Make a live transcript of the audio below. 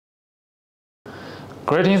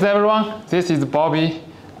Greetings everyone, this is Bobby,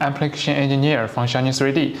 application engineer from Shining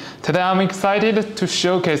 3D. Today I'm excited to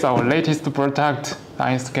showcase our latest product, the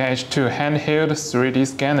EinScan H2 handheld 3D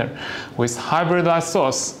scanner with hybrid light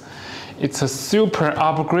source. It's a super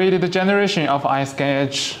upgraded generation of EinScan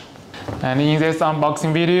H. And in this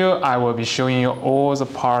unboxing video, I will be showing you all the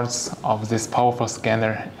parts of this powerful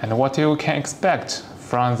scanner and what you can expect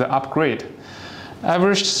from the upgrade.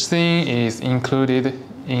 Everything is included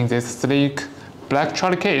in this sleek black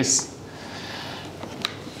trolley case.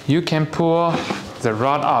 You can pull the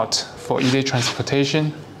rod out for easy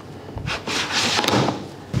transportation.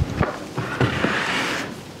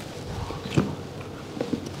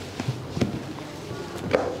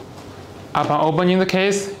 Upon opening the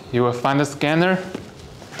case, you will find the scanner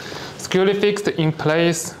securely fixed in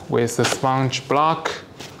place with a sponge block.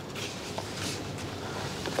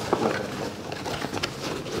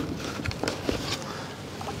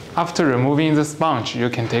 After removing the sponge, you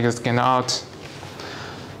can take the scanner out.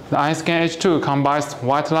 The EinScan H2 combines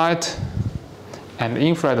white light and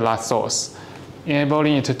infrared light source,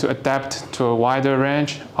 enabling it to adapt to a wider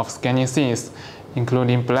range of scanning scenes,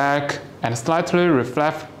 including black and slightly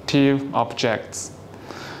reflective objects.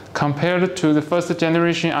 Compared to the first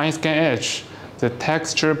generation EinScan H, the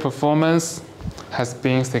texture performance has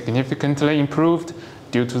been significantly improved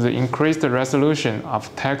due to the increased resolution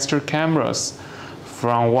of texture cameras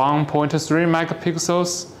from 1.3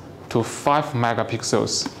 megapixels to 5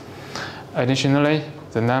 megapixels. Additionally,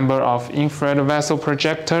 the number of infrared vessel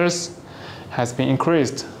projectors has been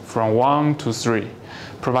increased from 1 to 3,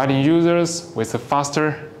 providing users with a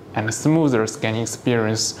faster and smoother scanning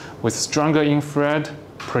experience with stronger infrared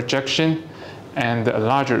projection and a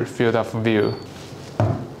larger field of view.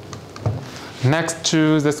 Next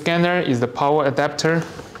to the scanner is the power adapter.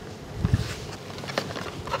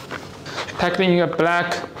 Packed in a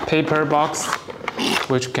black paper box,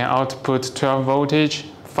 which can output 12 voltage,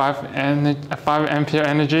 5 ampere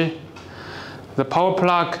energy. The power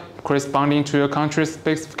plug corresponding to your country's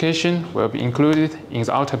specification will be included in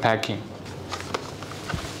the outer packing.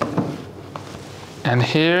 And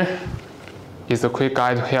here is a quick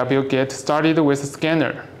guide to help you get started with the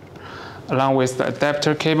scanner, along with the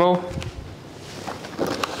adapter cable,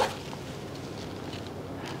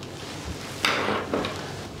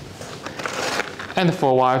 and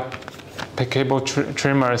 4-wire cable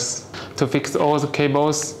trimmers to fix all the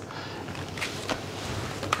cables.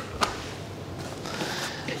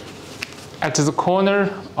 At the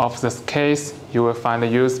corner of this case, you will find a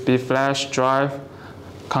USB flash drive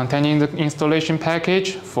containing the installation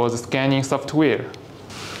package for the scanning software.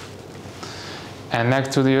 And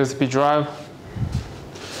next to the USB drive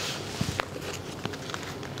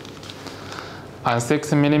are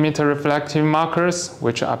 6mm reflective markers,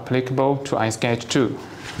 which are applicable to EinScan H2.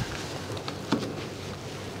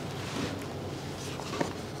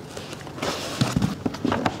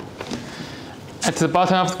 At the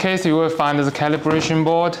bottom of the case, you will find the calibration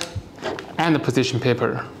board and the position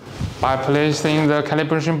paper. By placing the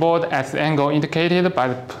calibration board at the angle indicated by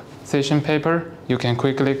the position paper, you can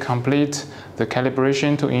quickly complete the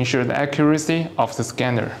calibration to ensure the accuracy of the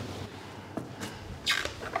scanner.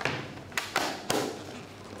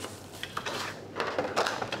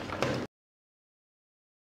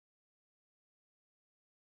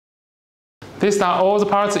 These are all the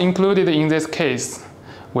parts included in this case.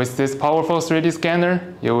 With this powerful 3D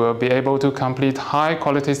scanner, you will be able to complete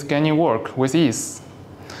high-quality scanning work with ease.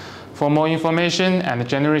 For more information and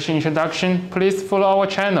generation introduction, please follow our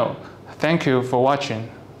channel. Thank you for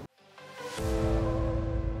watching.